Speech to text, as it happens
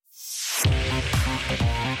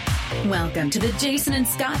Welcome to the Jason and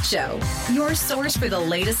Scott Show, your source for the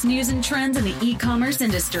latest news and trends in the e-commerce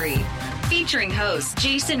industry. Featuring host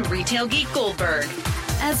Jason Retail Geek Goldberg,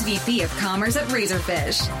 SVP of Commerce at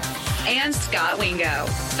Razorfish, and Scott Wingo,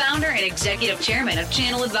 founder and executive chairman of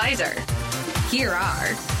Channel Advisor. Here are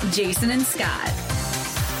Jason and Scott.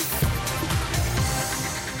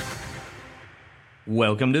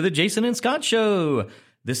 Welcome to the Jason and Scott Show.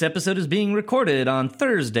 This episode is being recorded on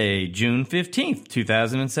Thursday, June 15th,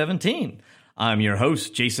 2017. I'm your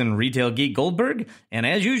host, Jason Retail Geek Goldberg, and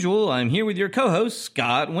as usual, I'm here with your co-host,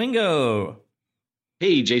 Scott Wingo.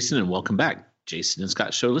 Hey, Jason, and welcome back, Jason and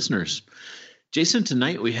Scott Show listeners. Jason,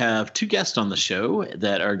 tonight we have two guests on the show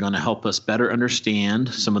that are going to help us better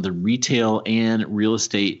understand some of the retail and real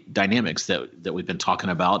estate dynamics that we've been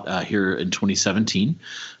talking about here in 2017.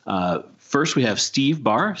 First, we have Steve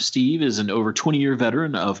Barr. Steve is an over 20-year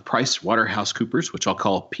veteran of PricewaterhouseCoopers, which I'll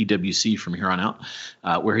call PwC from here on out,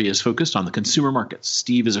 where he is focused on the consumer markets.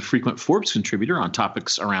 Steve is a frequent Forbes contributor on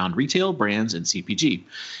topics around retail, brands, and CPG.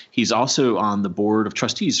 He's also on the board of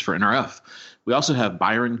trustees for NRF. We also have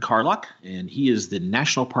Byron Carlock, and he is the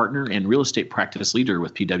national partner and real estate practice leader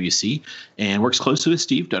with PwC and works closely with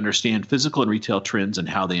Steve to understand physical and retail trends and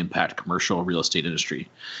how they impact commercial real estate industry.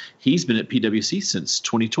 He's been at PwC since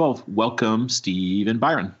 2012. Welcome, Steve and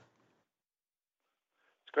Byron. It's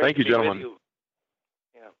great. Thank you, gentlemen. You.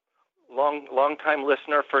 Yeah. Long time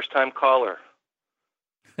listener, first time caller.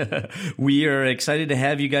 We are excited to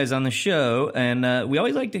have you guys on the show, and we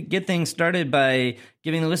always like to get things started by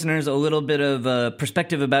giving the listeners a little bit of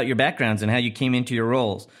perspective about your backgrounds and how you came into your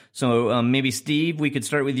roles. So maybe, Steve, we could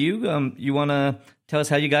start with you. You want to tell us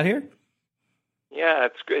how you got here? Yeah,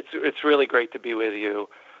 it's really great to be with you.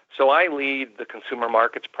 So I lead the consumer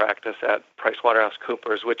markets practice at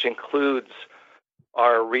PricewaterhouseCoopers, which includes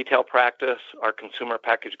our retail practice, our consumer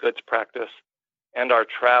packaged goods practice, and our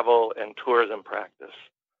travel and tourism practice.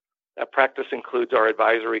 That practice includes our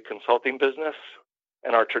advisory consulting business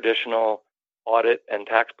and our traditional audit and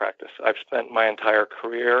tax practice. I've spent my entire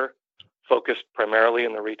career focused primarily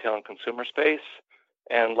in the retail and consumer space.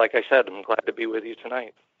 And like I said, I'm glad to be with you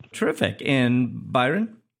tonight. Terrific. And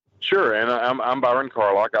Byron? Sure. And I'm Byron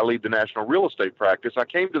Carlock. I lead the national real estate practice. I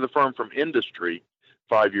came to the firm from industry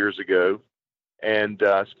 5 years ago and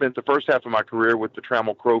spent the first half of my career with the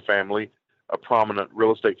Trammell Crow family, a prominent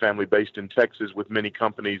real estate family based in Texas with many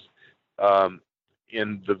companies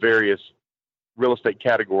in the various real estate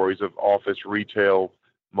categories of office, retail,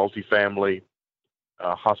 multifamily,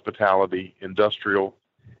 hospitality, industrial.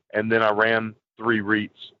 And then I ran 3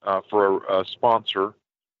 REITs for a sponsor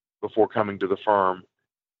before coming to the firm.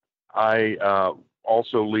 I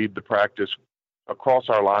also lead the practice across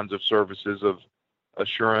our lines of services of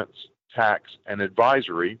assurance, tax, and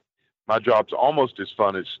advisory. My job's almost as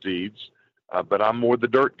fun as Steve's. But I'm more the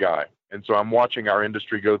dirt guy. And so I'm watching our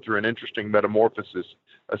industry go through an interesting metamorphosis,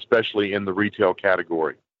 especially in the retail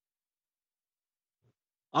category.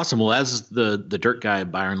 Awesome. Well, as the dirt guy,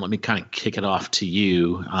 Byron, let me kind of kick it off to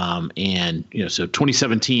you. So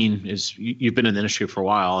 2017 is, you've been in the industry for a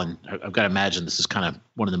while, and I've got to imagine this is kind of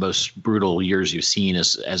one of the most brutal years you've seen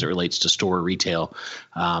as it relates to store retail.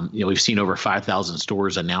 We've seen over 5,000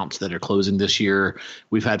 stores announced that are closing this year.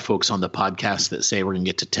 We've had folks on the podcast that say we're going to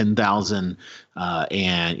get to 10,000.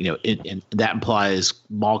 And that implies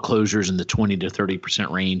mall closures in the 20 to 30%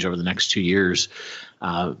 range over the next 2 years.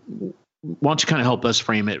 Why don't you kind of help us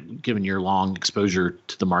frame it, given your long exposure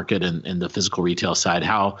to the market and the physical retail side?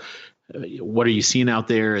 What are you seeing out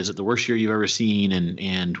there? Is it the worst year you've ever seen? And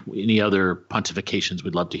any other pontifications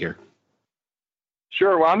we'd love to hear.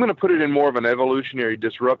 Sure. Well, I'm going to put it in more of an evolutionary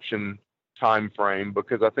disruption time frame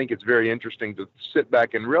because I think it's very interesting to sit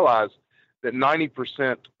back and realize that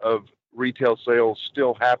 90% of retail sales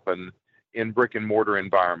still happen in brick and mortar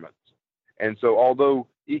environments. And so although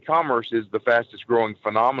e-commerce is the fastest growing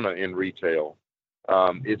phenomena in retail,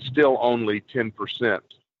 it's still only 10%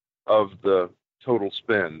 of the total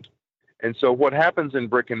spend. And so what happens in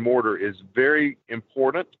brick and mortar is very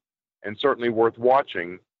important and certainly worth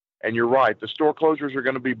watching. And you're right, the store closures are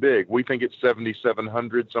going to be big. We think it's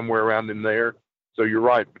 7,700, somewhere around in there. So you're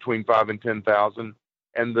right, between 5,000 and 10,000.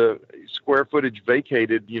 And the square footage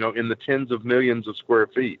vacated, in the tens of millions of square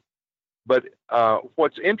feet. But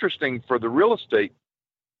what's interesting for the real estate,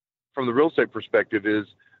 from the real estate perspective, is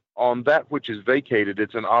on that which is vacated,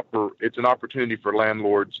 it's an opportunity for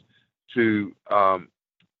landlords to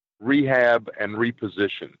rehab and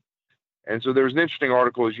reposition. And so there was an interesting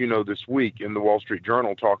article, as you know, this week in the Wall Street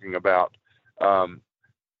Journal talking about,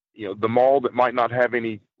 the mall that might not have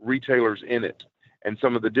any retailers in it and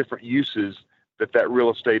some of the different uses that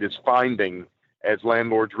real estate is finding as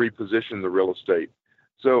landlords reposition the real estate.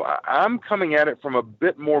 So I'm coming at it from a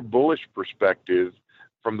bit more bullish perspective,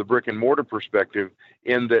 from the brick and mortar perspective,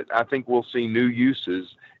 in that I think we'll see new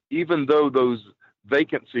uses, even though those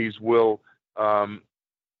vacancies will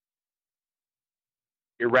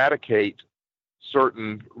eradicate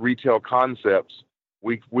certain retail concepts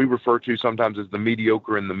we refer to sometimes as the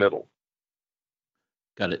mediocre in the middle.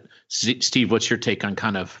 Got it. Steve, what's your take on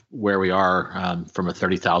kind of where we are from a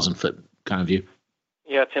 30,000 foot kind of view?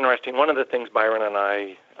 Yeah, it's interesting. One of the things Byron and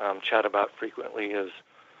I chat about frequently is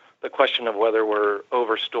the question of whether we're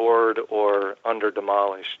overstored or under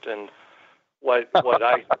demolished. And what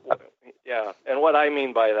I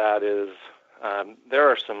mean by that is there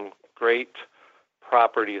are some great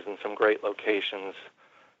properties and some great locations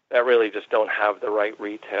that really just don't have the right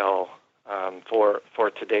retail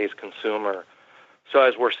for today's consumer. So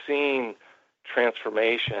as we're seeing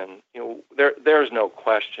transformation, there's no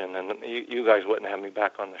question, and you guys wouldn't have me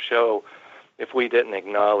back on the show if we didn't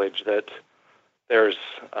acknowledge that there's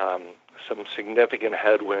some significant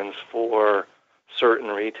headwinds for certain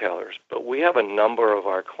retailers. But we have a number of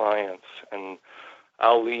our clients, and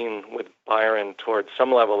I'll lean with Byron towards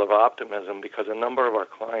some level of optimism because a number of our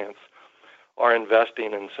clients are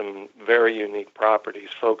investing in some very unique properties,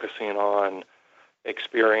 focusing on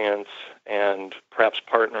experience and perhaps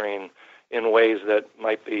partnering in ways that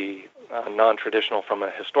might be non-traditional from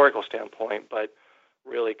a historical standpoint, but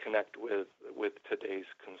really connect with today's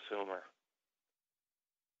consumer.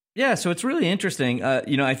 Yeah, so it's really interesting.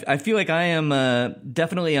 I feel like I am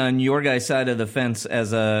definitely on your guys' side of the fence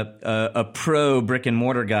as a pro brick and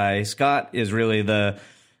mortar guy. Scott is really the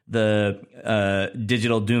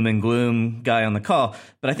digital doom and gloom guy on the call,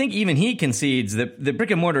 but I think even he concedes that the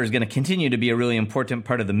brick and mortar is going to continue to be a really important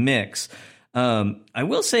part of the mix. I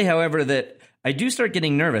will say, however, that I do start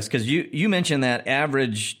getting nervous because you mentioned that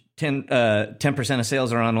average 10% of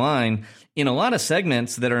sales are online. In a lot of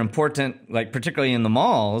segments that are important, like particularly in the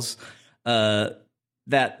malls,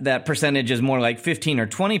 that percentage is more like 15 or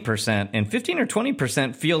 20%. And 15 or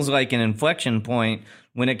 20% feels like an inflection point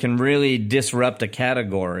when it can really disrupt a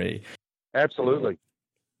category. Absolutely.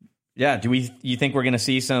 Yeah. You think we're going to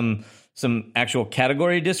see some actual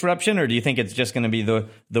category disruption, or do you think it's just going to be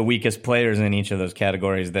the weakest players in each of those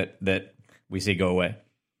categories that we see go away?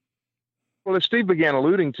 Well, as Steve began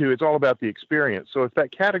alluding to, it's all about the experience. So if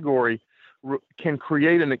that category can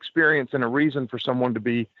create an experience and a reason for someone to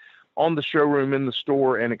be on the showroom, in the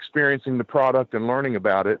store, and experiencing the product and learning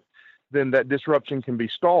about it, then that disruption can be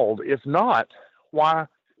stalled. If not, why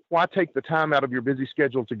take the time out of your busy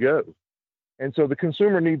schedule to go? And so the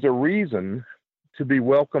consumer needs a reason to be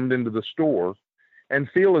welcomed into the store and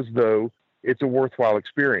feel as though it's a worthwhile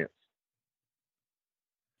experience.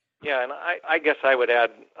 Yeah, and I guess I would add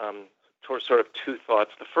sort of two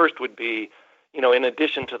thoughts. The first would be, in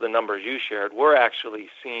addition to the numbers you shared, we're actually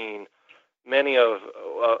seeing many of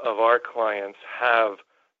our clients have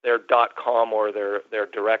their .com or their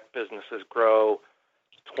direct businesses grow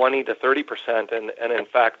 20 to 30%, and in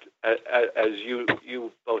fact, as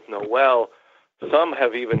you both know well, some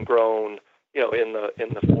have even grown, in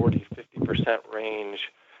the 40-50%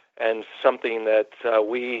 range, and something that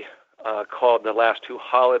we called the last two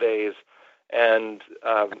holidays, and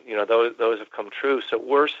those have come true. So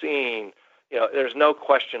we're seeing, there's no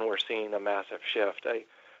question we're seeing a massive shift.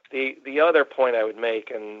 The other point I would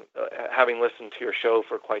make, and having listened to your show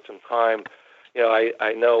for quite some time,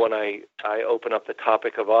 I know when I open up the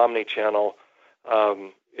topic of omnichannel,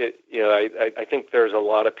 I think there's a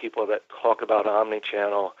lot of people that talk about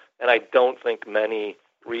omnichannel, and I don't think many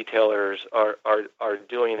retailers are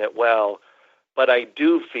doing it well. But I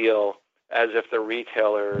do feel as if the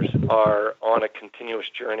retailers are on a continuous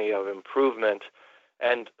journey of improvement,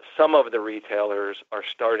 and some of the retailers are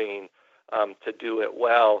starting to do it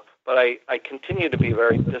well. But I continue to be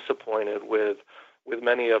very disappointed with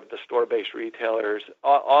many of the store-based retailers.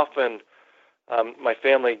 Often my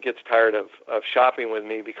family gets tired of shopping with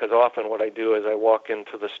me because often what I do is I walk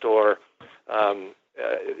into the store,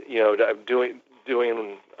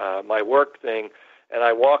 doing my work thing, and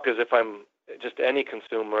I walk as if I'm just any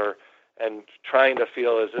consumer and trying to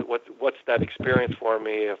feel what's that experience for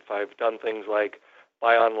me if I've done things like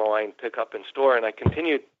buy online, pick up in store. And I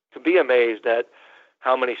continue to be amazed at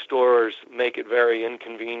how many stores make it very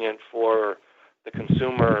inconvenient for the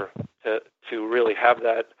consumer to really have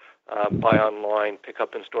that buy online, pick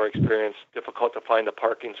up in store experience, difficult to find a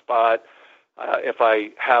parking spot. If I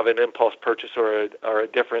have an impulse purchase or a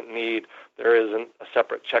different need, there isn't a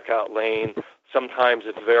separate checkout lane. Sometimes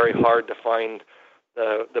it's very hard to find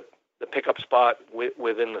the pickup spot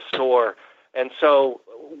within the store. And so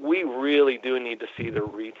we really do need to see the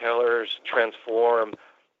retailers transform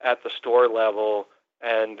at the store level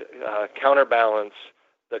and counterbalance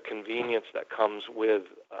the convenience that comes with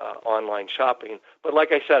online shopping. But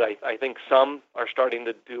like I said, I think some are starting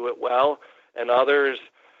to do it well, and others,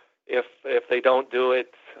 if they don't do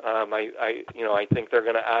it, I think they're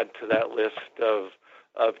going to add to that list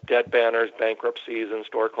of dead banners, bankruptcies, and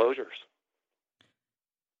store closures.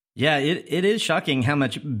 Yeah, it is shocking how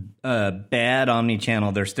much bad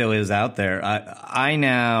omnichannel there still is out there. I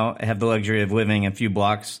now have the luxury of living a few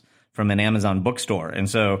blocks from an Amazon bookstore, and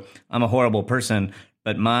so I'm a horrible person.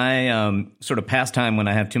 But my sort of pastime when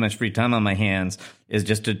I have too much free time on my hands is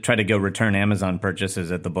just to try to go return Amazon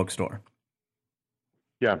purchases at the bookstore.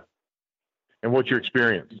 Yeah. And what's your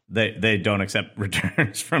experience? They don't accept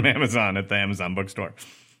returns from Amazon at the Amazon bookstore.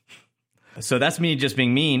 So that's me just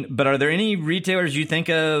being mean. But are there any retailers you think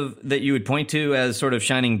of that you would point to as sort of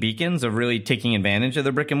shining beacons of really taking advantage of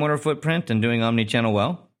the brick and mortar footprint and doing omnichannel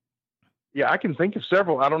well? Yeah, I can think of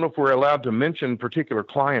several. I don't know if we're allowed to mention particular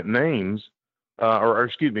client names or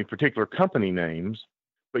particular company names.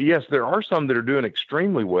 But yes, there are some that are doing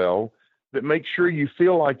extremely well that make sure you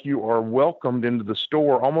feel like you are welcomed into the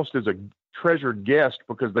store almost as a treasured guest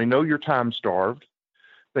because they know you're time starved.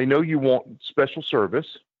 They know you want special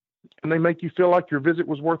service, and they make you feel like your visit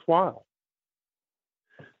was worthwhile.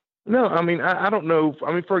 No, I mean, I don't know.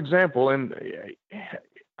 I mean, for example, and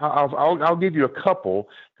I'll give you a couple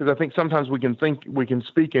because I think sometimes we can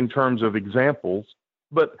speak in terms of examples,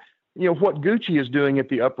 but what Gucci is doing at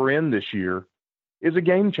the upper end this year is a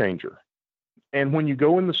game changer. And when you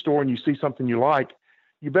go in the store and you see something you like,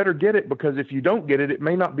 you better get it because if you don't get it, it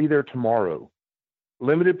may not be there tomorrow.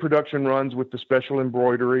 Limited production runs with the special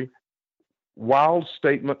embroidery, wild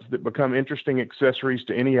statements that become interesting accessories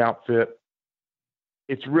to any outfit.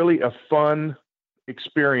 It's really a fun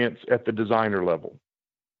experience at the designer level.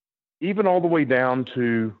 Even all the way down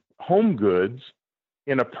to home goods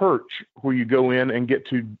in a perch where you go in and get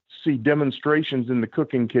to see demonstrations in the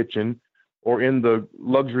cooking kitchen or in the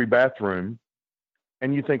luxury bathroom.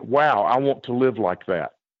 And you think, wow, I want to live like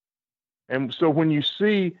that. And so when you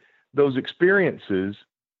see those experiences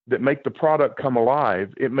that make the product come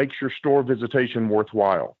alive, it makes your store visitation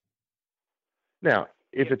worthwhile. Now,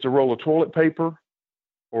 if it's a roll of toilet paper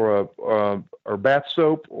or bath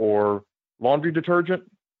soap or laundry detergent,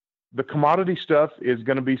 the commodity stuff is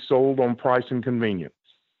going to be sold on price and convenience.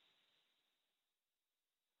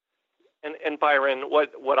 And Byron,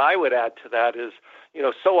 what I would add to that is,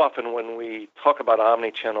 so often when we talk about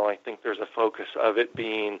omnichannel, I think there's a focus of it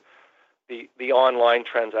being the online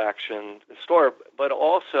transaction, the store, but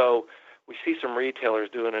also we see some retailers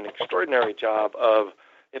doing an extraordinary job of,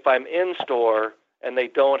 if I'm in store and they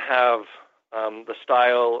don't have the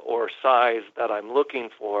style or size that I'm looking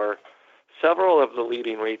for, several of the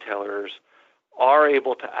leading retailers are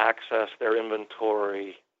able to access their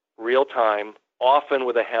inventory real time, often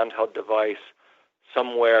with a handheld device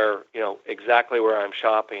somewhere, exactly where I'm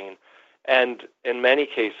shopping. And in many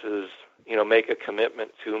cases, make a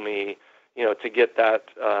commitment to me, to get that,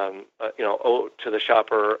 to the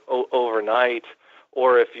shopper overnight,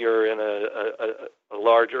 or if you're in a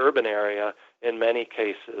large urban area, in many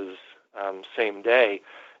cases, same day.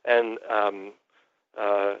 And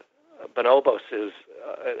Bonobos is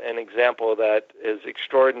an example that is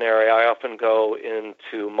extraordinary. I often go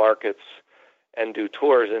into markets and do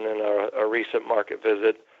tours, and in a recent market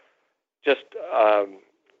visit, just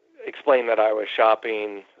explained that I was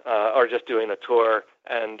shopping or just doing a tour,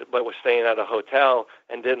 but was staying at a hotel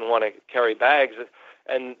and didn't want to carry bags.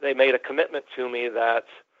 And they made a commitment to me that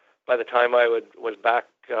by the time I was back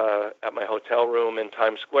at my hotel room in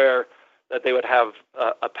Times Square, that they would have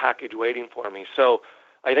a package waiting for me. So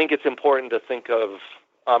I think it's important to think of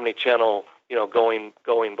omnichannel, going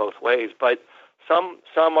both ways. But some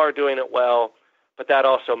are doing it well, but that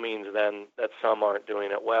also means then that some aren't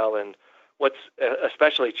doing it well. And what's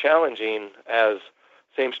especially challenging as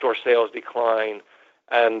same-store sales decline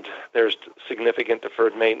and there's significant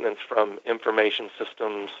deferred maintenance from information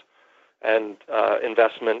systems and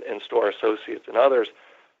investment in store associates and others,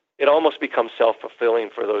 it almost becomes self-fulfilling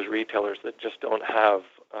for those retailers that just don't have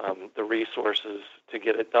the resources to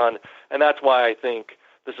get it done. And that's why I think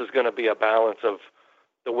this is going to be a balance of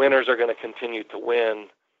the winners are going to continue to win.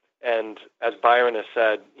 And as Byron has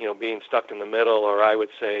said, being stuck in the middle, or I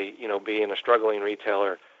would say, being a struggling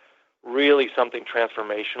retailer, really something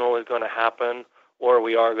transformational is going to happen, or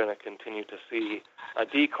we are going to continue to see a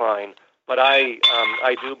decline. But I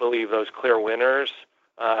do believe those clear winners,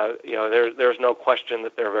 there's no question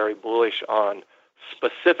that they're very bullish on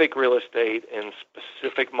specific real estate in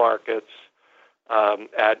specific markets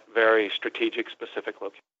at very strategic, specific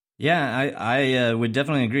locations. Yeah, I would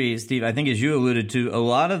definitely agree, Steve. I think as you alluded to, a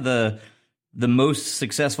lot of the the most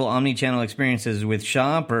successful omni-channel experiences with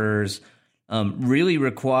shoppers really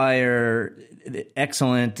require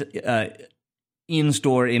excellent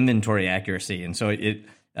in-store inventory accuracy. And so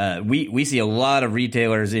we see a lot of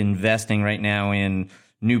retailers investing right now in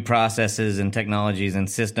new processes and technologies and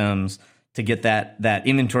systems to get that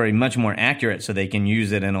inventory much more accurate so they can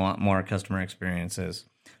use it in a lot more customer experiences.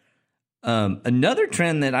 Another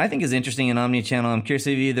trend that I think is interesting in omnichannel, I'm curious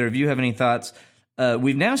if either of you have any thoughts.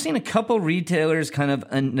 We've now seen a couple retailers kind of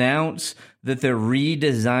announce that they're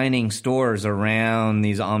redesigning stores around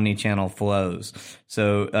these omnichannel flows.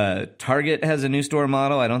 So Target has a new store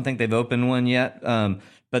model. I don't think they've opened one yet,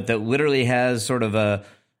 but that literally has sort of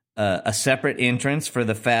a separate entrance for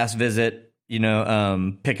the fast visit,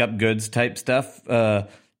 pick up goods type stuff.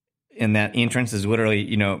 And that entrance is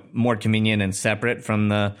literally, more convenient and separate from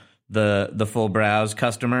the full browse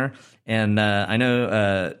customer. And I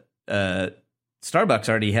know Starbucks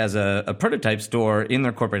already has a prototype store in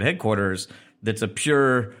their corporate headquarters that's a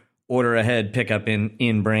pure order ahead pickup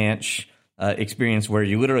in branch experience where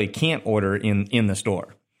you literally can't order in the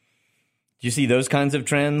store. Do you see those kinds of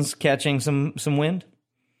trends catching some wind?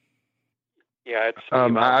 Yeah, it's.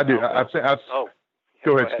 I do.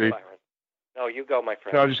 Go ahead, Steve. Byron. No, you go, my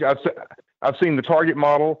friend. No, I've seen the Target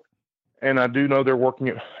model, and I do know they're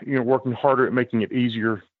working harder at making it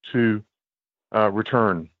easier to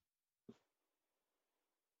return.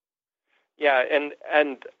 Yeah,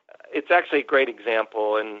 and it's actually a great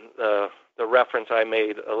example, and the reference I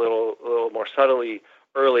made a little more subtly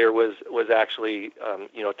earlier was actually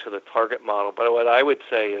to the Target model. But what I would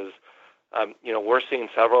say is, we're seeing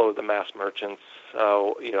several of the mass merchants,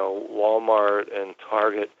 Walmart and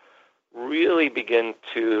Target, really begin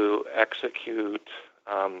to execute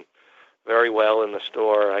very well in the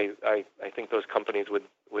store. I think those companies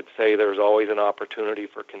would say there's always an opportunity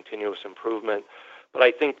for continuous improvement. But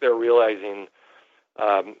I think they're realizing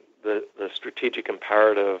the strategic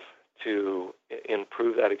imperative to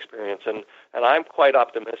improve that experience. And I'm quite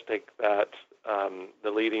optimistic that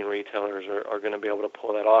the leading retailers are going to be able to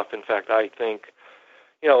pull that off. In fact, I think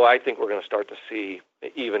we're going to start to see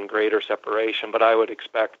even greater separation. But I would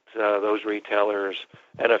expect those retailers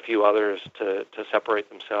and a few others to separate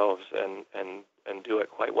themselves and do it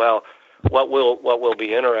quite well. What will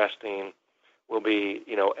be interesting will be,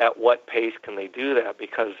 at what pace can they do that?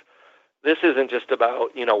 Because this isn't just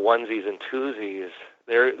about, onesies and twosies.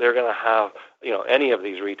 They're going to have, any of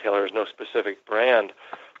these retailers, no specific brand,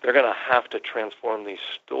 they're going to have to transform these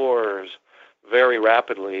stores very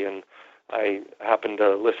rapidly. And I happened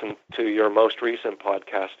to listen to your most recent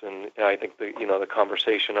podcast, and I think the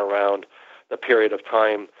conversation around the period of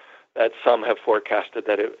time that some have forecasted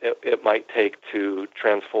that it might take to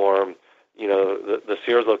transform the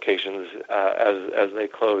Sears locations as they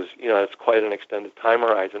close. It's quite an extended time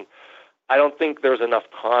horizon. I don't think there's enough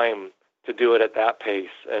time to do it at that pace.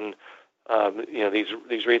 And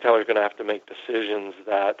these retailers are going to have to make decisions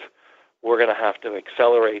that we're going to have to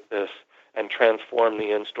accelerate this and transform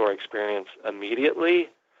the in-store experience immediately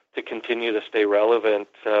to continue to stay relevant,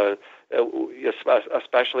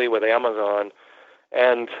 especially with Amazon.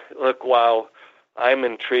 And look, while I'm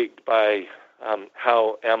intrigued by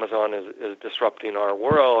how Amazon is disrupting our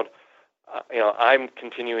world, I'm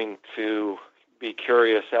continuing to be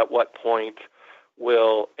curious at what point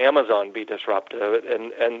will Amazon be disruptive.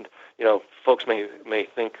 And folks may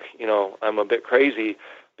think, I'm a bit crazy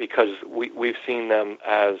because we've seen them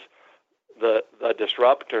as the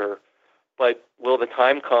disruptor. But will the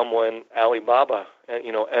time come when Alibaba,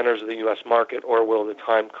 enters the U.S. market, or will the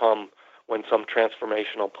time come when some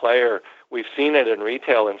transformational player? We've seen it in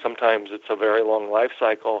retail, and sometimes it's a very long life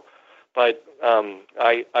cycle. But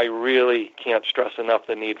I really can't stress enough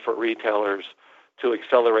the need for retailers to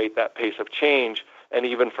accelerate that pace of change, and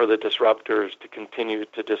even for the disruptors to continue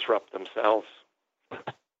to disrupt themselves.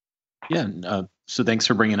 Yeah. So thanks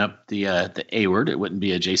for bringing up the A word. It wouldn't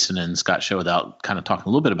be a Jason and Scott show without kind of talking a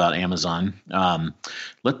little bit about Amazon.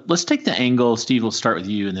 Let's take the angle. Steve, we'll start with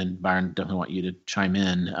you, and then Byron, definitely want you to chime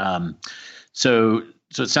in. So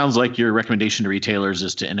it sounds like your recommendation to retailers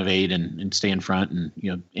is to innovate and stay in front,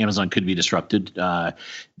 and Amazon could be disrupted.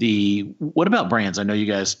 What about brands? I know you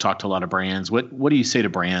guys talked to a lot of brands. What do you say to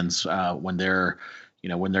brands when they're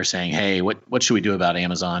saying, hey, what should we do about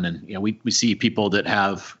Amazon? And we see people that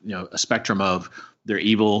have a spectrum of they're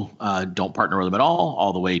evil, don't partner with them at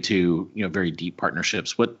all the way to very deep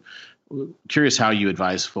partnerships. Curious how you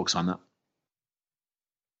advise folks on that.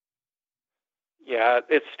 Yeah,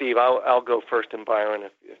 it's Steve. I'll go first, and Byron,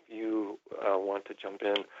 if you want to jump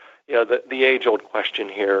in. The age-old question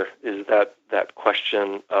here is that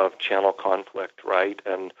question of channel conflict, right?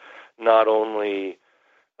 And not only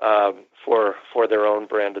for their own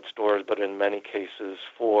branded stores, but in many cases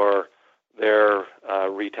for their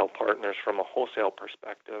retail partners from a wholesale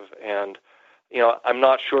perspective. And I'm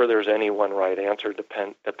not sure there's any one right answer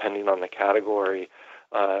depending on the category.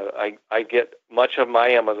 I get much of my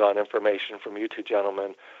Amazon information from you two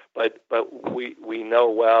gentlemen, but we know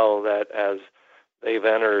well that as they've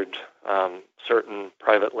entered certain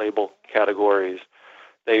private label categories,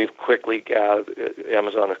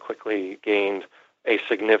 Amazon has quickly gained a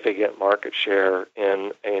significant market share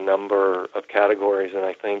in a number of categories. And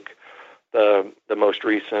I think the most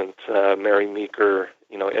recent Mary Meeker,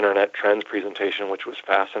 Internet Trends presentation, which was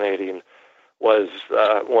fascinating, was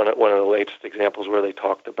one of the latest examples where they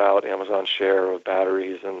talked about Amazon's share of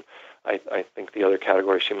batteries. And I think the other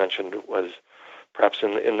category she mentioned was perhaps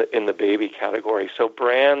in the baby category. So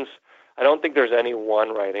brands, I don't think there's any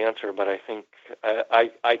one right answer, but I think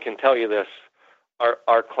I can tell you this: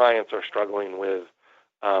 our clients are struggling with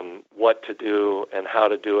what to do and how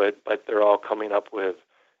to do it, but they're all coming up with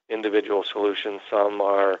individual solutions. Some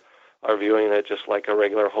are viewing it just like a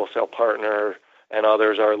regular wholesale partner, and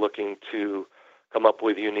others are looking to come up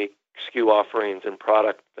with unique SKU offerings and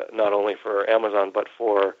product, not only for Amazon, but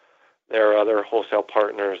for their other wholesale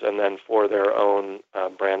partners and then for their own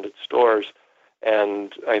branded stores.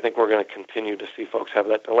 And I think we're going to continue to see folks have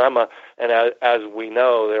that dilemma. And as we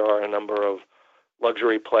know, there are a number of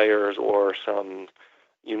luxury players or some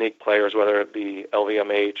unique players, whether it be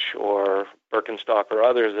LVMH or Birkenstock or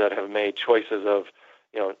others, that have made choices of,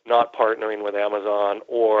 not partnering with Amazon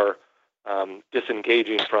or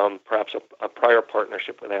disengaging from perhaps a prior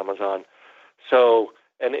partnership with Amazon. So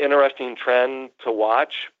an interesting trend to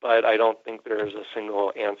watch, but I don't think there's a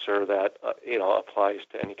single answer that applies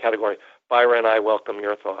to any category. Byron, I welcome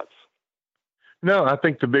your thoughts. No, I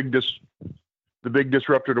think the big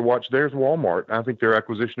disruptor to watch there is Walmart. I think their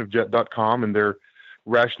acquisition of Jet.com and their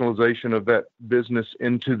rationalization of that business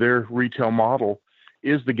into their retail model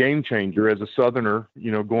is the game changer. As a Southerner,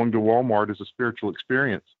 going to Walmart is a spiritual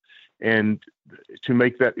experience. And to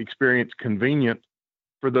make that experience convenient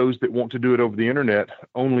for those that want to do it over the internet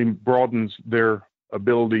only broadens their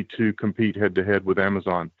ability to compete head-to-head with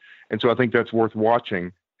Amazon. And so I think that's worth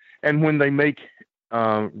watching. And when they make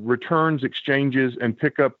returns, exchanges, and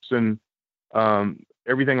pickups and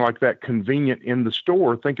everything like that convenient in the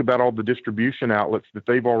store, think about all the distribution outlets that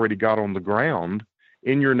they've already got on the ground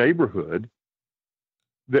in your neighborhood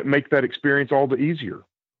that make that experience all the easier.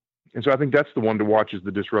 And so I think that's the one to watch as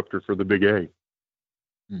the disruptor for the big A.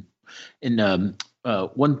 And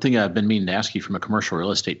one thing I've been meaning to ask you from a commercial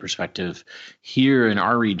real estate perspective, here in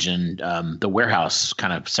our region, the warehouse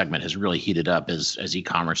kind of segment has really heated up as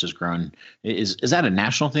e-commerce has grown. Is that a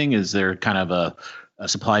national thing? Is there kind of a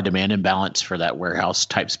supply-demand imbalance for that warehouse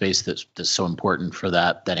type space that's so important for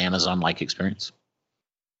that Amazon-like experience?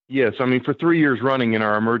 Yes. I mean, for 3 years running in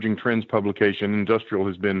our Emerging Trends publication, industrial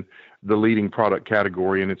has been the leading product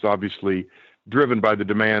category, and it's obviously driven by the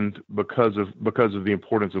demand because of the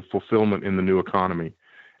importance of fulfillment in the new economy.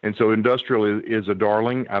 And so industrial is a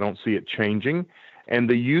darling. I don't see it changing. And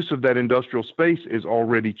the use of that industrial space is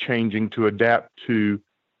already changing to adapt to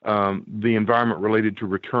the environment related to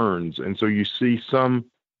returns. And so you see some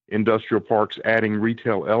industrial parks adding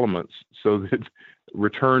retail elements so that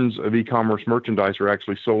returns of e-commerce merchandise are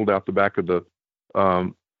actually sold out the back of the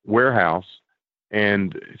warehouse.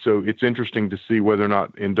 And so it's interesting to see whether or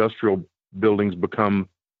not industrial buildings become,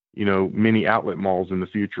 mini outlet malls in the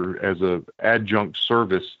future as a adjunct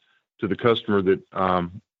service to the customer that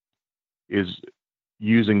is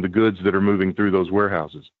using the goods that are moving through those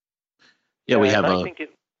warehouses. Yeah, we have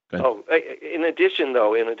in addition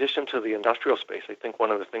to the industrial space, I think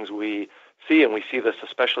one of the things we see, and we see this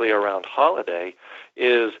especially around holiday,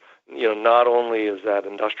 is, not only is that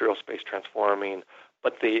industrial space transforming,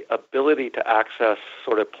 but the ability to access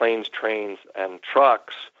sort of planes, trains, and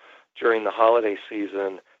trucks during the holiday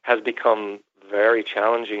season has become very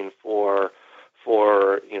challenging for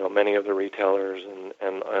many of the retailers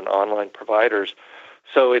and online providers.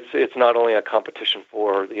 So it's not only a competition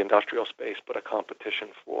for the industrial space, but a competition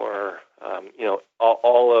for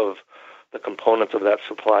all of the components of that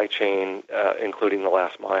supply chain, including the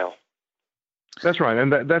last mile. That's right,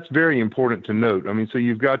 and that's very important to note. I mean, so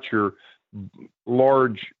you've got your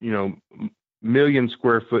large, million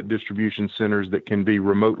square foot distribution centers that can be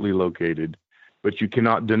remotely located, but you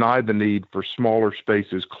cannot deny the need for smaller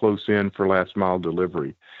spaces close in for last mile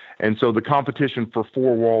delivery. And so the competition for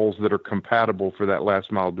four walls that are compatible for that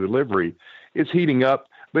last mile delivery is heating up,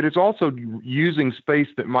 but it's also using space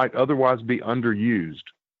that might otherwise be underused.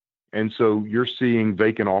 And so you're seeing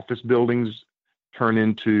vacant office buildings turn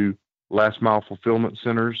into last mile fulfillment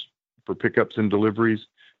centers for pickups and deliveries.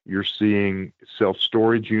 You're seeing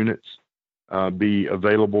self-storage units be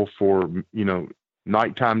available for,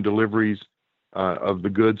 nighttime deliveries of the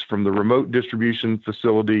goods from the remote distribution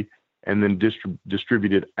facility and then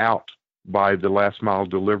distributed out by the last mile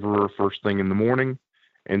deliverer first thing in the morning.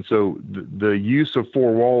 And so the use of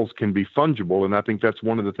four walls can be fungible. And I think that's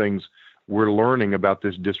one of the things we're learning about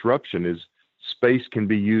this disruption is space can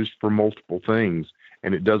be used for multiple things,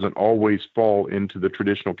 and it doesn't always fall into the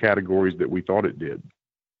traditional categories that we thought it did.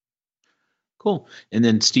 Cool. And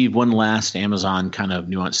then, Steve, one last Amazon kind of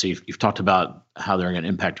nuance. So you've talked about how they're going to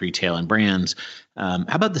impact retail and brands. How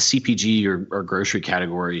about the CPG or grocery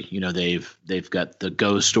category? They've got the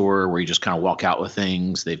Go store where you just kind of walk out with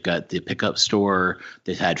things. They've got the pickup store.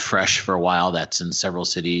 They've had Fresh for a while. That's in several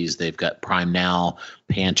cities. They've got Prime Now,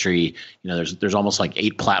 Pantry. There's almost like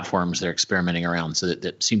 8 platforms they're experimenting around. So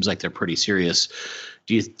that seems like they're pretty serious.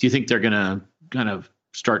 Do you think they're going to kind of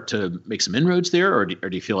start to make some inroads there, or do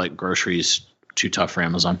you feel like grocery is too tough for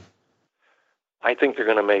Amazon? I think they're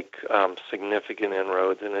going to make significant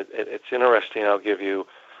inroads, and it's interesting. I'll give you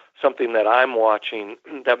something that I'm watching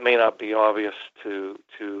that may not be obvious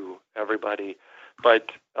to everybody,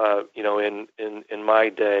 but in my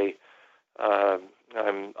day,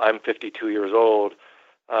 I'm 52 years old.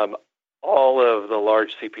 All of the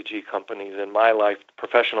large CPG companies in my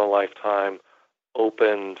professional lifetime,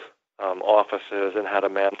 opened offices and had a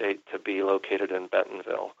mandate to be located in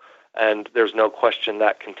Bentonville. And there's no question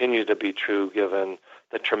that continues to be true given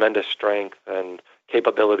the tremendous strength and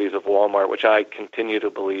capabilities of Walmart, which I continue to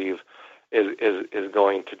believe is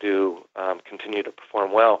going to continue to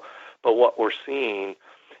perform well. But what we're seeing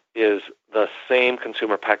is the same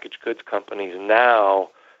consumer packaged goods companies now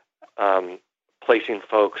placing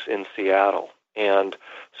folks in Seattle. And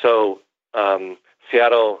so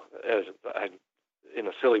Seattle, in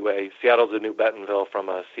a silly way, Seattle's the new Bentonville from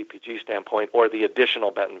a CPG standpoint, or the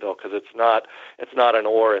additional Bentonville, because it's not an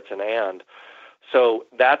or, it's an and. So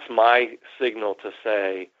that's my signal to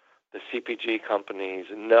say the CPG companies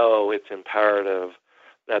know it's imperative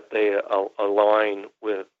that they align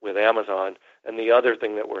with Amazon. And the other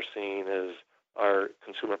thing that we're seeing is our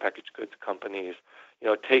consumer packaged goods companies,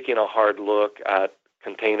 taking a hard look at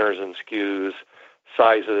containers and SKUs,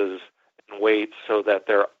 sizes, weights so that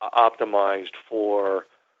they're optimized for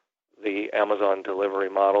the Amazon delivery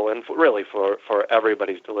model and really for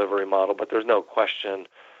everybody's delivery model. But there's no question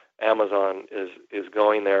Amazon is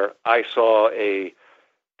going there. I saw a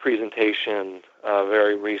presentation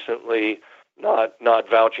very recently, not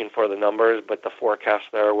vouching for the numbers, but the forecast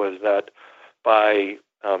there was that by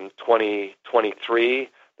 2023,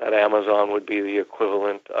 that Amazon would be the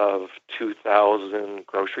equivalent of 2,000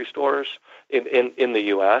 grocery stores in the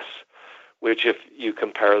U.S., which if you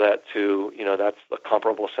compare that to, that's the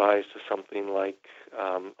comparable size to something like,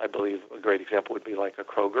 I believe a great example would be like a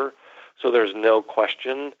Kroger. So there's no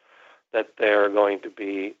question that they're going to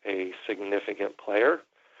be a significant player.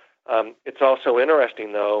 It's also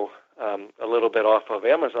interesting, though, a little bit off of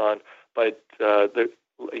Amazon, but as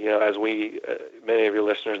many of your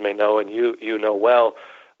listeners may know, and you know well,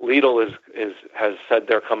 Lidl has said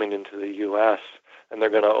they're coming into the U.S. and they're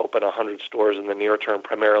going to open 100 stores in the near term,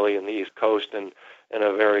 primarily in the East Coast and in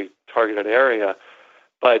a very targeted area.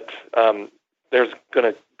 But there's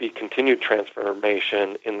going to be continued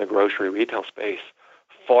transformation in the grocery retail space,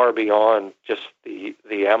 far beyond just the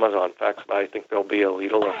Amazon effects. But I think there'll be a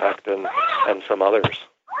Lidl effect and some others.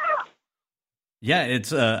 Yeah,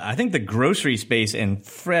 it's. I think the grocery space and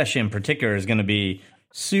Fresh in particular is going to be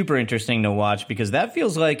super interesting to watch, because that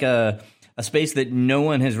feels like a space that no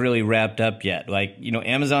one has really wrapped up yet. Like,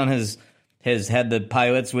 Amazon has had the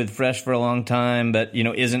pilots with Fresh for a long time, but,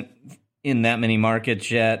 isn't in that many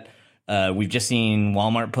markets yet. We've just seen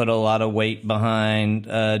Walmart put a lot of weight behind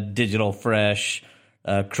digital Fresh,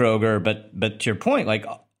 Kroger. But to your point, like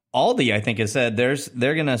Aldi, I think has said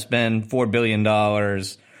they're going to spend $4 billion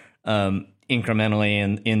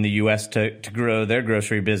incrementally in the U.S. to grow their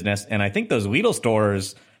grocery business. And I think those Lidl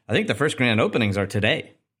stores, I think the first grand openings are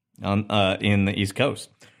today in the East Coast.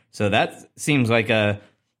 So that seems like an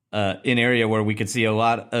area where we could see a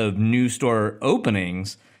lot of new store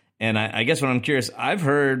openings. And I guess what I'm curious, I've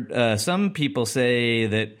heard some people say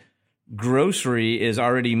that grocery is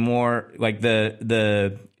already more like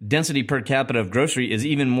the density per capita of grocery is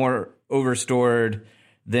even more overstored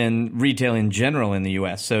than retail in general in the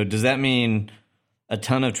U.S. So does that mean a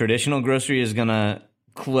ton of traditional grocery is going to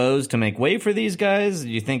close to make way for these guys? Do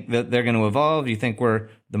you think that they're going to evolve? Do you think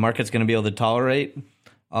the market's going to be able to tolerate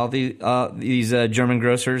all these German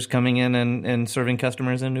grocers coming in and serving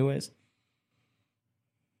customers in new ways?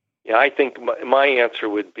 Yeah, I think my answer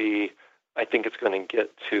would be, I think it's going to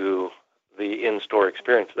get to the in-store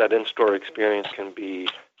experience. That in-store experience can be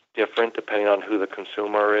different depending on who the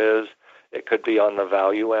consumer is. It could be on the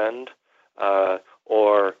value end,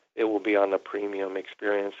 or it will be on the premium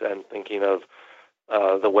experience, and thinking of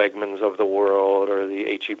the Wegmans of the world or the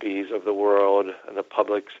H-E-Bs of the world and the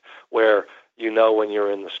Publix, where when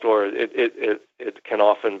you're in the store, it can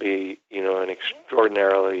often be an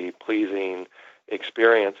extraordinarily pleasing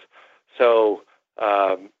experience. So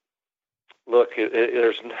look,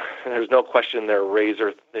 there's no question there are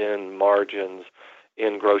razor thin margins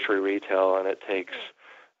in grocery retail, and it takes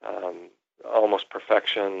almost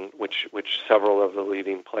perfection, which several of the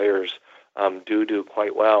leading players do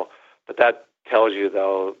quite well. But that tells you,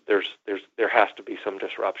 though, there has to be some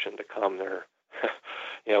disruption to come there.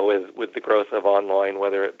 With the growth of online,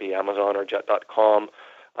 whether it be Amazon or Jet.com,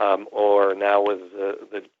 or now with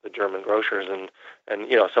the German grocers, and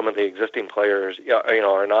some of the existing players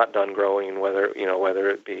are not done growing, whether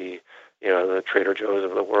it be the Trader Joe's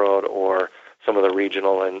of the world or some of the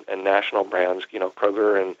regional and national brands,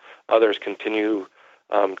 Kroger and others continue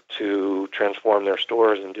to transform their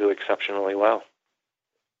stores and do exceptionally well.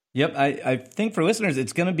 Yep, I think for listeners,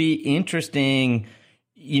 it's going to be interesting.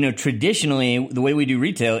 Traditionally, the way we do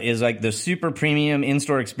retail is like the super premium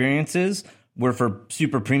in-store experiences were for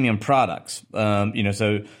super premium products.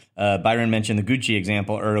 So Byron mentioned the Gucci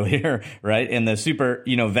example earlier, right? And the super,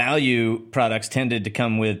 value products tended to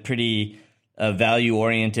come with pretty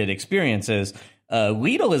value-oriented experiences.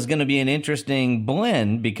 Lidl is going to be an interesting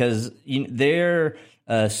blend because they're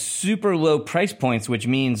super low price points, which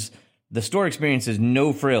means the store experience is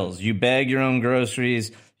no frills. You bag your own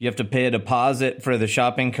groceries. You have to pay a deposit for the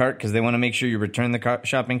shopping cart because they want to make sure you return the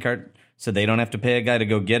shopping cart so they don't have to pay a guy to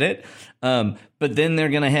go get it. But then they're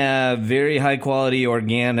going to have very high quality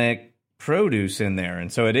organic produce in there.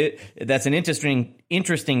 And so that's an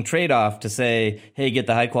interesting trade-off to say, hey, get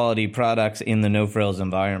the high quality products in the no frills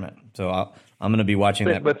environment. So I'm going to be watching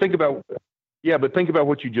that. But think about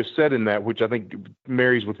what you just said in that, which I think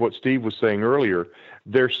marries with what Steve was saying earlier.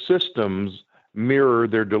 Their systems mirror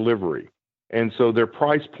their delivery. And so their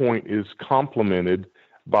price point is complemented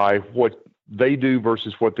by what they do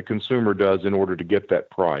versus what the consumer does in order to get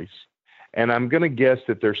that price. And I'm going to guess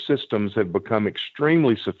that their systems have become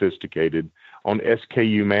extremely sophisticated on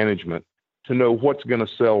SKU management to know what's going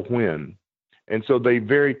to sell when. And so they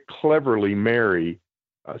very cleverly marry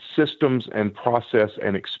systems and process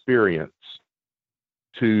and experience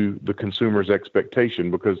to the consumer's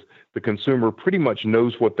expectation, because the consumer pretty much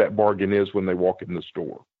knows what that bargain is when they walk in the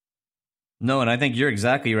store. No, and I think you're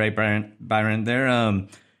exactly right, Byron. They're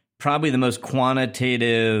probably the most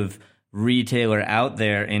quantitative retailer out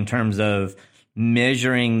there in terms of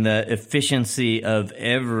measuring the efficiency of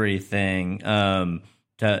everything, and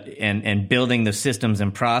building the systems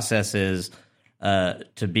and processes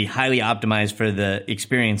to be highly optimized for the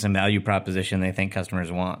experience and value proposition they think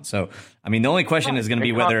customers want. So, I mean, the only question is going to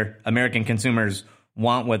be whether American consumers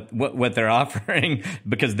want what they're offering,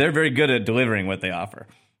 because they're very good at delivering what they offer.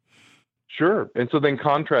 Sure. And so then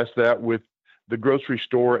contrast that with the grocery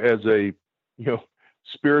store as a,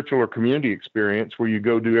 spiritual or community experience where you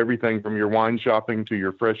go do everything from your wine shopping to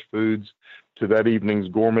your fresh foods to that evening's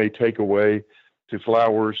gourmet takeaway to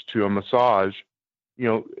flowers to a massage.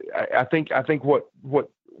 I think what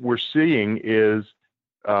we're seeing is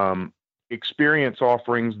experience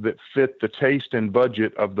offerings that fit the taste and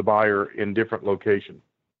budget of the buyer in different locations.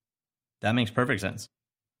 That makes perfect sense.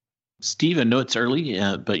 Steve, I know it's early,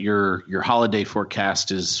 but your holiday forecast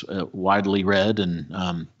is widely read, and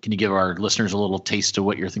can you give our listeners a little taste of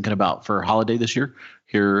what you're thinking about for holiday this year?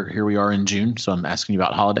 Here we are in June, so I'm asking you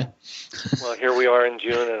about holiday. Well, here we are in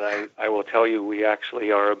June, and I will tell you, we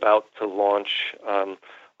actually are about to launch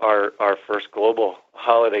our first global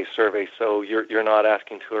holiday survey. So you're not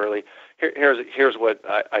asking too early. Here's what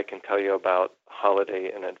I can tell you about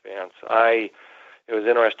holiday in advance. It was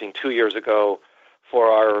interesting 2 years ago. For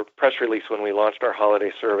our press release when we launched our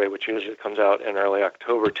holiday survey, which usually comes out in early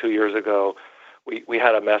October 2 years ago, we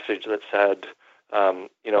had a message that said,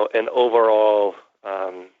 an overall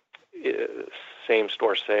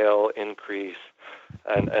same-store sale increase,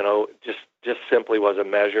 and just simply was a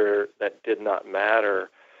measure that did not matter,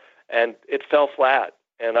 and it fell flat.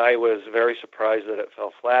 And I was very surprised that it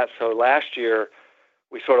fell flat. So last year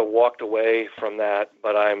we sort of walked away from that,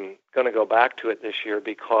 but I'm going to go back to it this year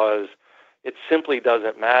because it simply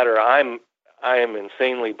doesn't matter. I am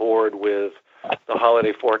insanely bored with the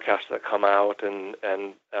holiday forecasts that come out, and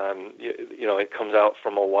it comes out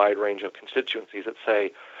from a wide range of constituencies that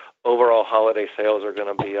say overall holiday sales are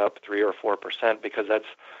going to be up 3 or 4%, because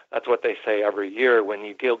that's what they say every year. When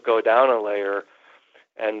you go down a layer,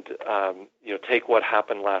 and take what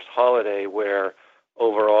happened last holiday, where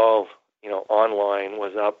overall, online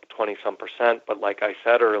was up 20-some%, but like I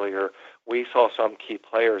said earlier, we saw some key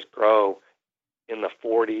players grow in the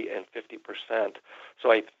 40 and 50%.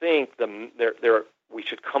 So I think we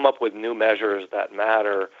should come up with new measures that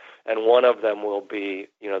matter, and one of them will be,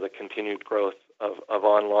 the continued growth of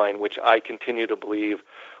online, which I continue to believe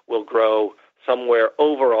will grow somewhere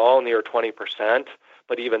overall near 20%.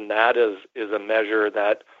 But even that is a measure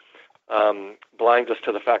that blinds us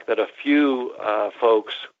to the fact that a few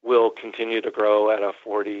folks will continue to grow at a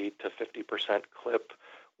 40 to 50% clip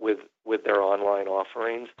with their online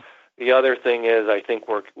offerings. The other thing is, I think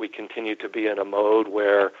we continue to be in a mode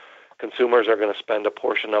where consumers are going to spend a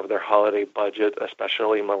portion of their holiday budget,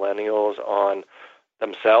 especially millennials, on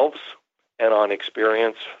themselves and on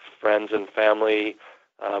experience, friends and family,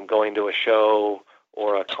 going to a show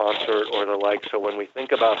or a concert or the like. So when we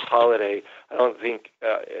think about holiday, I don't think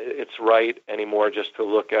it's right anymore just to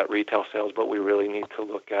look at retail sales, but we really need to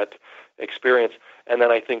look at experience. And then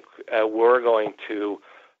I think we're going to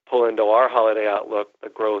pull into our holiday outlook the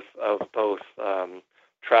growth of both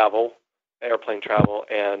travel, airplane travel,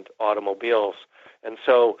 and automobiles. And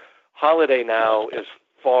so holiday now is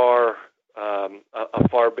a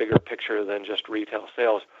far bigger picture than just retail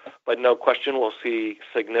sales. But no question we'll see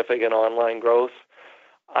significant online growth.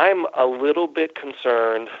 I'm a little bit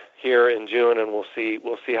concerned here in June, and we'll see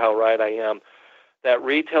how right I am, that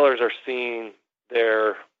retailers are seeing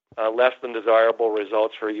their less than desirable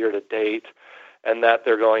results for year to date, and that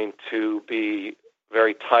they're going to be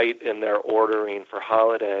very tight in their ordering for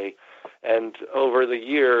holiday. And over the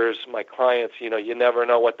years, my clients, you never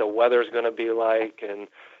know what the weather's going to be like, and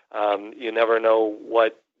you never know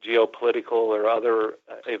what geopolitical or other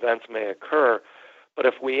events may occur. But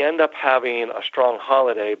if we end up having a strong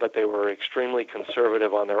holiday, but they were extremely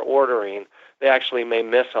conservative on their ordering, they actually may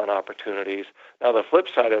miss on opportunities. Now, the flip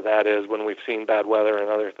side of that is when we've seen bad weather and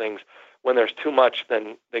other things, when there's too much,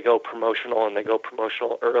 then they go promotional, and they go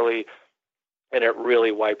promotional early, and it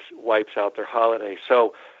really wipes out their holiday.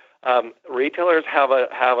 So retailers have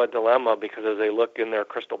a dilemma, because as they look in their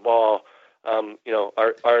crystal ball,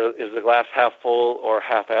 is the glass half full or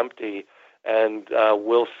half empty? And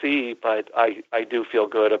we'll see, but I do feel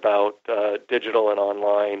good about digital and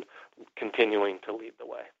online continuing to lead the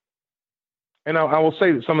way. And I will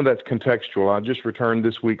say that some of that's contextual. I just returned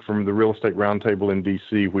this week from the Real Estate Roundtable in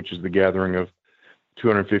D.C., which is the gathering of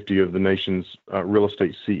 250 of the nation's real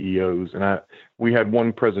estate CEOs. And we had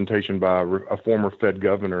one presentation by a former Fed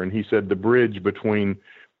governor, and he said the bridge between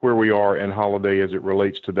where we are and holiday as it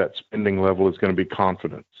relates to that spending level is going to be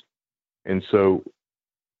confidence. And so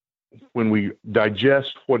when we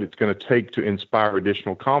digest what it's going to take to inspire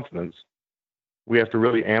additional confidence, we have to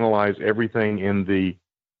really analyze everything in the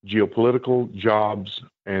geopolitical, jobs,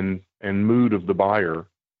 and mood of the buyer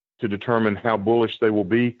to determine how bullish they will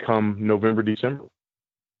be come November, December.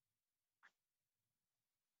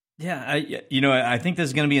 Yeah, I think this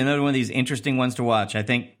is going to be another one of these interesting ones to watch. I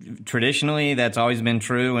think traditionally that's always been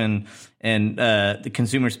true, and the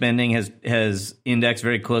consumer spending has indexed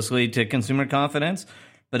very closely to consumer confidence.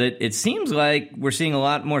 But it seems like we're seeing a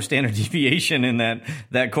lot more standard deviation in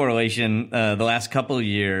that correlation the last couple of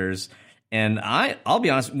years. And I'll be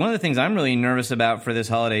honest, one of the things I'm really nervous about for this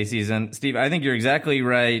holiday season, Steve, I think you're exactly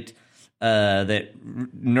right that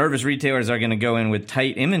nervous retailers are going to go in with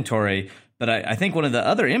tight inventory. But I think one of the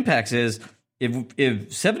other impacts is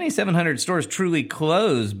if 7,700 stores truly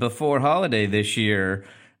close before holiday this year,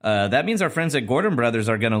 that means our friends at Gordon Brothers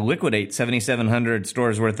are going to liquidate 7,700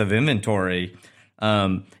 stores worth of inventory.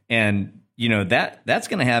 And that's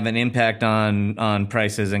going to have an impact on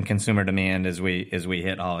prices and consumer demand as we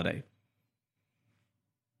hit holiday.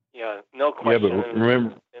 Yeah, no question. Yeah, but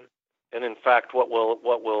remember, and in fact, what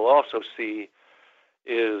we'll also see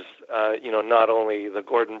is not only the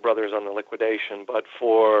Gordon Brothers on the liquidation, but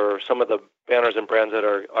for some of the banners and brands that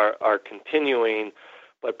are continuing,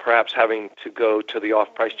 but perhaps having to go to the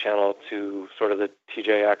off-price channel to sort of the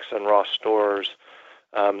TJX and Ross stores.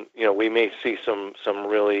 We may see some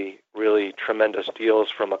really, really tremendous deals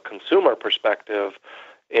from a consumer perspective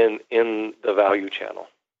in the value channel.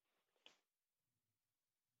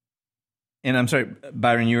 And I'm sorry,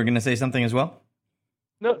 Byron, you were going to say something as well?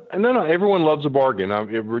 No. Everyone loves a bargain.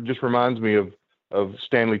 It just reminds me of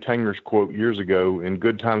Stanley Tanger's quote years ago: "In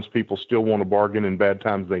good times, people still want a bargain. In bad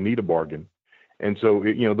times, they need a bargain." And so,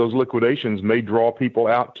 those liquidations may draw people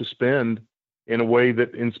out to spend in a way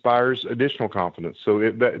that inspires additional confidence. So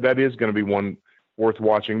that is going to be one worth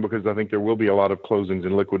watching, because I think there will be a lot of closings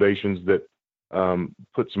and liquidations that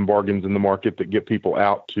put some bargains in the market that get people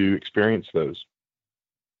out to experience those.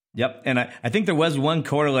 Yep. And I think there was one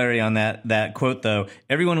corollary on that quote, though.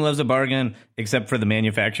 Everyone loves a bargain except for the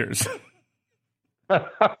manufacturers.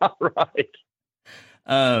 Right.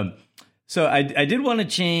 So I did want to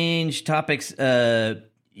change topics.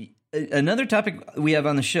 Another topic we have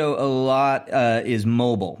on the show a lot is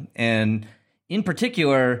mobile. And in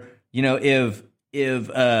particular, if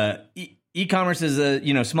e-commerce is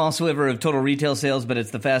a small sliver of total retail sales, but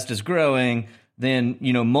it's the fastest growing, then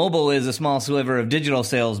mobile is a small sliver of digital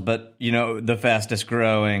sales, but the fastest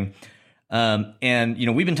growing.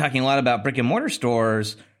 And we've been talking a lot about brick and mortar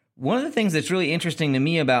stores. One of the things that's really interesting to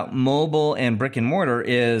me about mobile and brick and mortar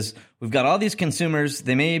is we've got all these consumers.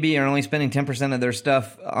 They maybe are only spending 10% of their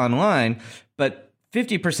stuff online, but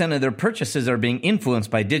 50% of their purchases are being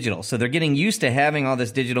influenced by digital. So they're getting used to having all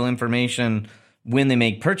this digital information when they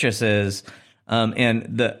make purchases.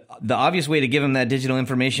 And the obvious way to give them that digital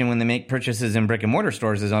information when they make purchases in brick and mortar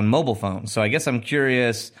stores is on mobile phones. So I guess I'm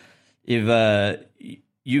curious if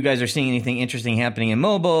you guys are seeing anything interesting happening in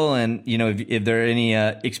mobile, and if there are any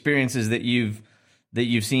experiences that you've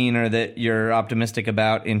seen or that you're optimistic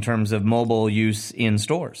about in terms of mobile use in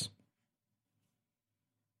stores.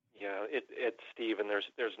 Yeah, it's Steve, and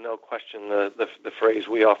there's no question the phrase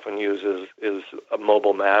we often use is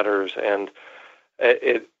mobile matters, and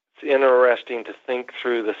it's interesting to think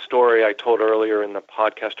through the story I told earlier in the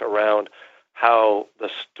podcast around how the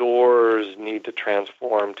stores need to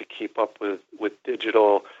transform to keep up with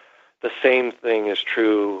digital. The same thing is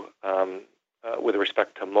true with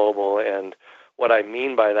respect to mobile. And what I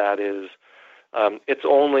mean by that is it's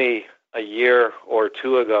only a year or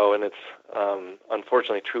two ago, and it's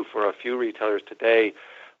unfortunately true for a few retailers today,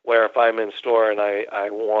 where if I'm in store and I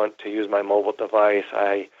want to use my mobile device,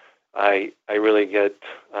 I really get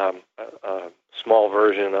a small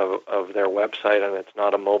version of their website, and it's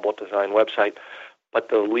not a mobile design website. But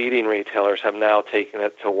the leading retailers have now taken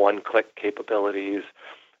it to one-click capabilities,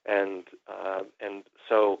 and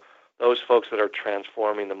so those folks that are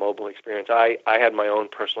transforming the mobile experience. I had my own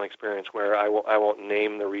personal experience where I won't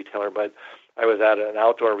name the retailer, but I was at an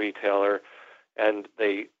outdoor retailer, and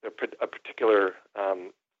a particular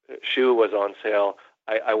shoe was on sale.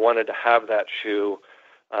 I wanted to have that shoe.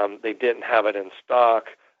 They didn't have it in stock.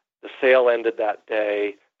 The sale ended that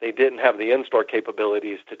day. They didn't have the in-store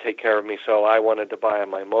capabilities to take care of me, so I wanted to buy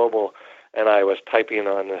on my mobile, and I was typing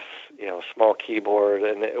on this, small keyboard,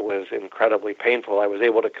 and it was incredibly painful. I was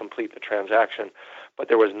able to complete the transaction, but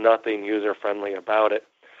there was nothing user-friendly about it.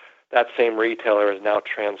 That same retailer has now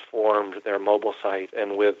transformed their mobile site,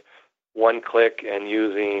 and with one click and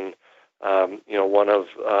using, one of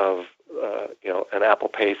an Apple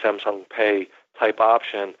Pay, Samsung Pay type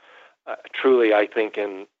option, truly, I think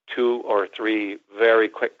in 2 or 3 very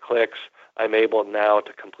quick clicks, I'm able now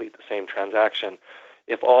to complete the same transaction.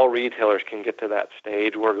 If all retailers can get to that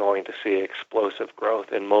stage, we're going to see explosive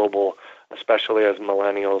growth in mobile, especially as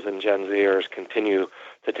millennials and Gen Zers continue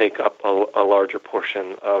to take up a larger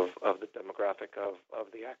portion of the demographic of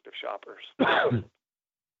the active shoppers.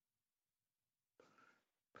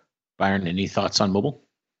 Byron, any thoughts on mobile?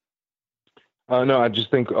 No, I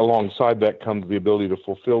just think alongside that comes the ability to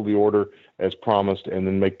fulfill the order as promised and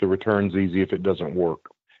then make the returns easy if it doesn't work.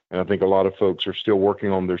 And I think a lot of folks are still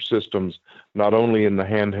working on their systems, not only in the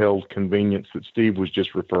handheld convenience that Steve was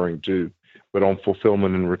just referring to, but on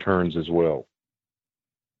fulfillment and returns as well.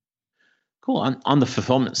 Cool. On the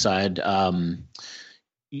fulfillment side,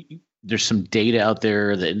 there's some data out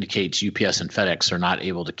there that indicates UPS and FedEx are not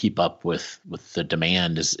able to keep up with the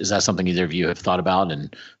demand. Is that something either of you have thought about?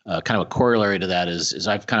 And kind of a corollary to that is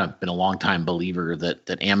I've kind of been a long time believer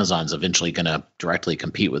that Amazon's eventually going to directly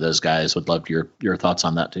compete with those guys. Would love your thoughts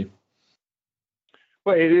on that too.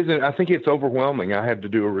 Well, it isn't. I think it's overwhelming. I had to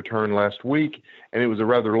do a return last week, and it was a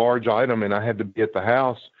rather large item, and I had to be at the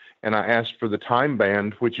house, and I asked for the time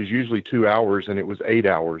band, which is usually 2 hours, and it was 8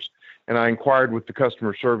 hours. And I inquired with the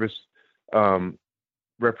customer service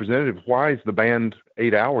representative, why is the band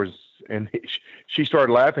 8 hours? And she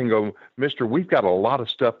started laughing, going, "Mister, we've got a lot of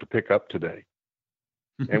stuff to pick up today,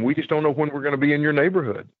 and we just don't know when we're going to be in your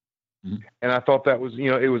neighborhood." Mm-hmm. And I thought that was,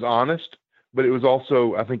 it was honest, but it was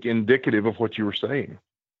also, I think, indicative of what you were saying.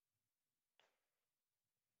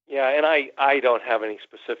 Yeah, and I don't have any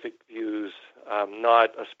specific views,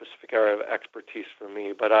 not a specific area of expertise for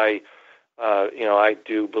me, but I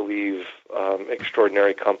do believe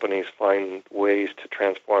extraordinary companies find ways to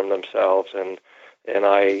transform themselves, and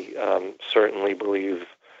I certainly believe,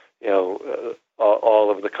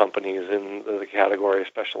 all of the companies in the category,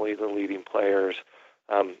 especially the leading players,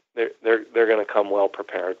 they're going to come well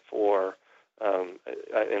prepared for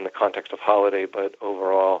in the context of holiday, but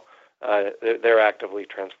overall, they're actively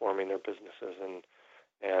transforming their businesses,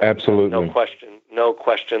 And absolutely, no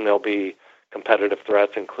question, there'll be competitive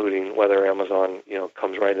threats, including whether Amazon,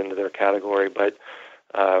 comes right into their category. But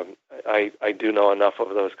I do know enough of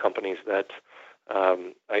those companies that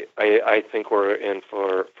I think we're in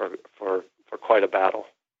for quite a battle.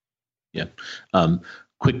 Yeah.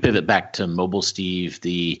 Quick pivot back to mobile, Steve.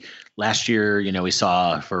 The last year, we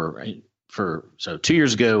saw so 2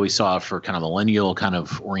 years ago, we saw for kind of millennial kind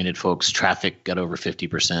of oriented folks, traffic got over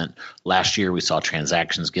 50%. Last year, we saw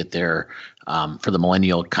transactions get there for the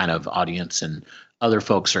millennial kind of audience, and other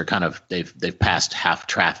folks are kind of they've passed half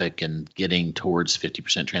traffic and getting towards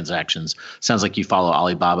 50% transactions. Sounds like you follow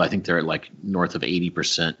Alibaba. I think they're at like north of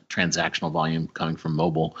 80% transactional volume coming from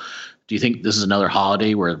mobile. Do you think this is another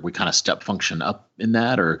holiday where we kind of step function up in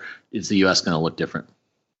that, or is the U.S. going to look different?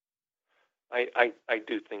 I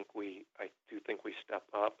do think we step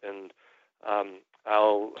up, and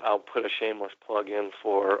I'll put a shameless plug in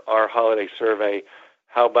for our holiday survey.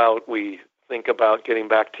 How about we think about getting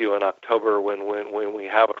back to you in October when we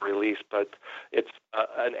have a release? But it's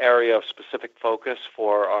an area of specific focus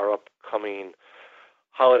for our upcoming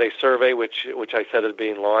holiday survey, which I said is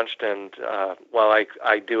being launched. And while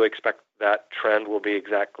I do expect that trend will be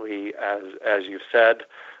exactly as you said,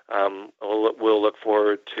 we'll look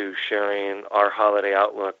forward to sharing our holiday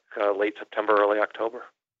outlook late September, early October.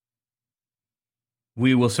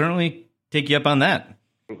 We will certainly take you up on that.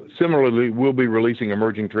 Similarly, we'll be releasing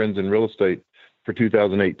emerging trends in real estate for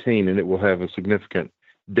 2018, and it will have a significant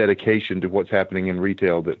dedication to what's happening in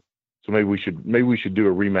retail. So maybe we should do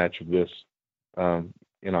a rematch of this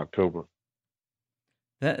in October.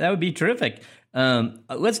 That would be terrific.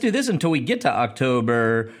 Let's do this until we get to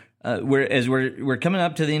October. We're coming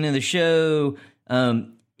up to the end of the show.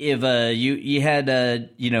 If you had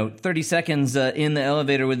 30 seconds in the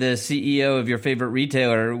elevator with the CEO of your favorite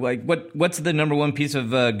retailer, like what's the number one piece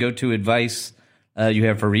of go-to advice you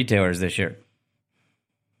have for retailers this year?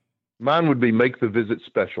 Mine would be make the visit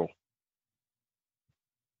special.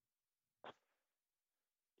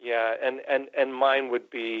 Yeah, and mine would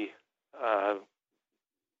be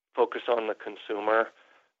focus on the consumer,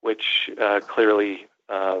 which clearly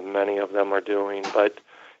many of them are doing. But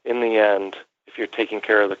in the end, if you're taking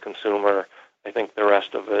care of the consumer, I think the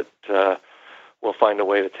rest of it will find a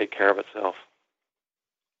way to take care of itself.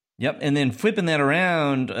 Yep, and then flipping that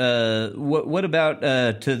around, what about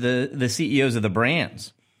to the CEOs of the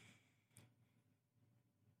brands?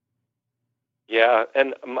 Yeah,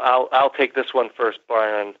 and I'll take this one first,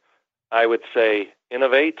 Byron. I would say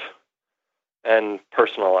innovate and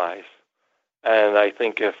personalize. And I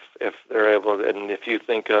think if they're able to, and if you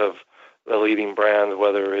think of the leading brands,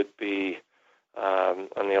 whether it be on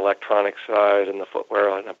the electronic side and the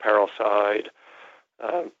footwear and apparel side,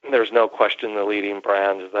 there's no question the leading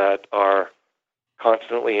brands that are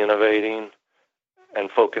constantly innovating and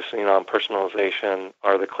focusing on personalization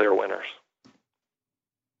are the clear winners.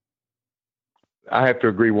 I have to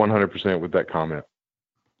agree 100% with that comment.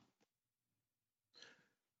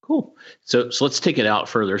 Cool. So let's take it out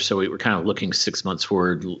further. So we're kind of looking 6 months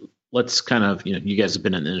forward. Let's kind of, you guys have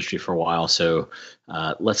been in the industry for a while. So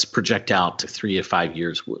let's project out to 3 to 5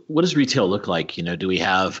 years. What does retail look like?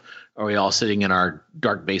 Are we all sitting in our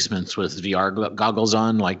dark basements with VR goggles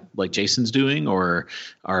on like Jason's doing? Or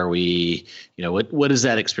are we, what is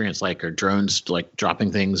that experience like? Are drones like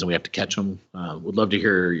dropping things and we have to catch them? Would love to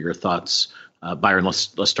hear your thoughts. Byron,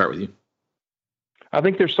 let's start with you. I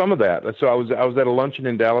think there's some of that. So I was at a luncheon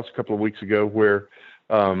in Dallas a couple of weeks ago where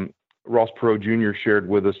Ross Perot Jr. shared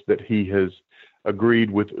with us that he has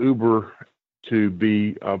agreed with Uber to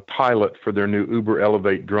be a pilot for their new Uber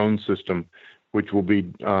Elevate drone system, which will be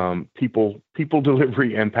people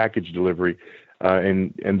delivery and package delivery,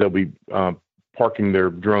 and they'll be parking their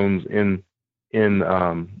drones in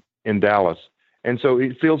Dallas. And so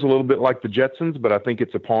it feels a little bit like the Jetsons, but I think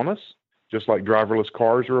it's upon us, just like driverless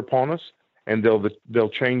cars are upon us. And they'll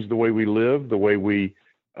change the way we live, the way we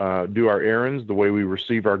do our errands, the way we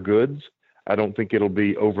receive our goods. I don't think it'll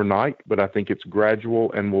be overnight, but I think it's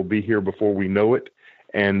gradual and will be here before we know it.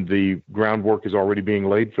 And the groundwork is already being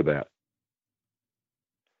laid for that.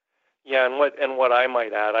 Yeah, and what I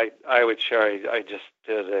might add, I would share. I just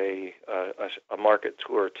did a market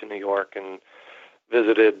tour to New York and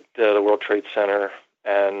visited the World Trade Center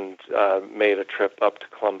and made a trip up to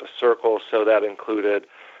Columbus Circle. So that included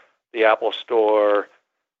the Apple store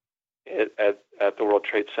at the World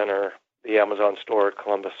Trade Center, the Amazon store at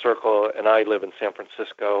Columbus Circle, and I live in San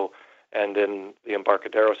Francisco, and in the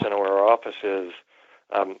Embarcadero Center where our office is,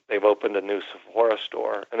 they've opened a new Sephora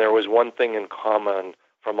store. And there was one thing in common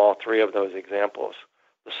from all three of those examples.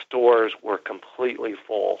 The stores were completely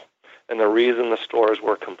full. And the reason the stores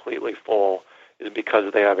were completely full is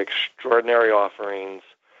because they have extraordinary offerings,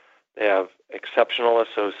 they have exceptional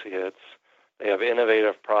associates, they have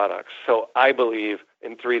innovative products. So I believe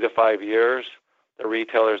in 3 to 5 years, the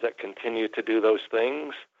retailers that continue to do those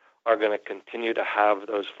things are going to continue to have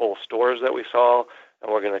those full stores that we saw,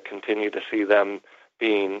 and we're going to continue to see them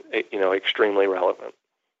being, extremely relevant.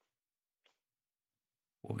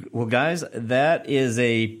 Well, guys, that is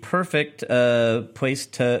a perfect place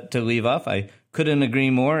to leave off. I couldn't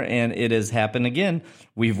agree more, and it has happened again.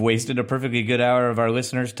 We've wasted a perfectly good hour of our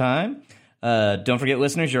listeners' time. Don't forget,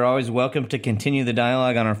 listeners, you're always welcome to continue the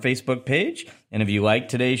dialogue on our Facebook page. And if you like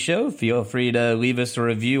today's show, feel free to leave us a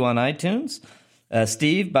review on iTunes.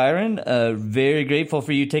 Steve, Byron, very grateful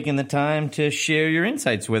for you taking the time to share your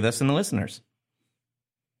insights with us and the listeners.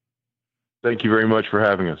 Thank you very much for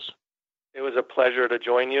having us. It was a pleasure to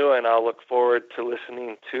join you, and I'll look forward to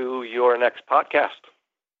listening to your next podcast.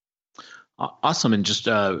 Awesome. And just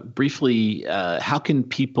briefly, how can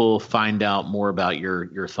people find out more about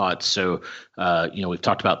your thoughts? So, we've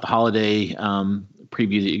talked about the holiday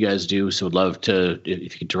preview that you guys do. So would love to,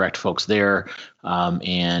 if you could direct folks there,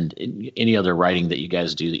 and any other writing that you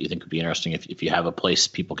guys do that you think would be interesting. If you have a place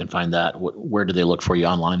people can find that, where do they look for you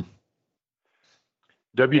online?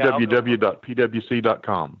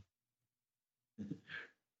 www.pwc.com.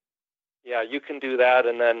 Yeah, you can do that.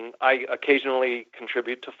 And then I occasionally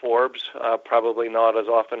contribute to Forbes, probably not as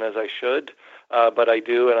often as I should, but I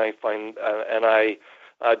do. And I find, and I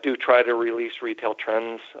do try to release retail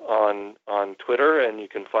trends on Twitter, and you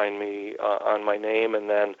can find me on my name. And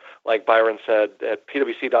then, like Byron said, at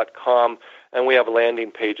PwC.com, and we have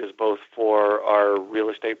landing pages both for our real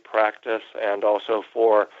estate practice and also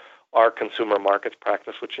for our consumer markets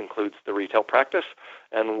practice, which includes the retail practice.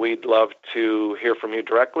 And we'd love to hear from you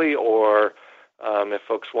directly, or if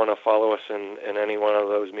folks want to follow us in any one of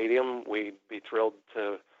those medium, we'd be thrilled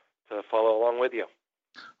to follow along with you.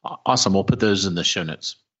 Awesome. We'll put those in the show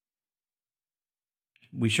notes.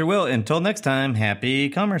 We sure will. Until next time, happy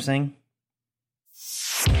commercing.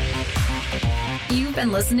 You've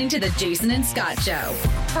been listening to The Jason and Scott Show.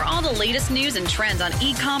 For all the latest news and trends on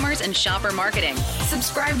e-commerce and shopper marketing,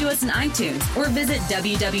 subscribe to us on iTunes or visit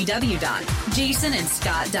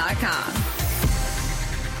www.jasonandscott.com.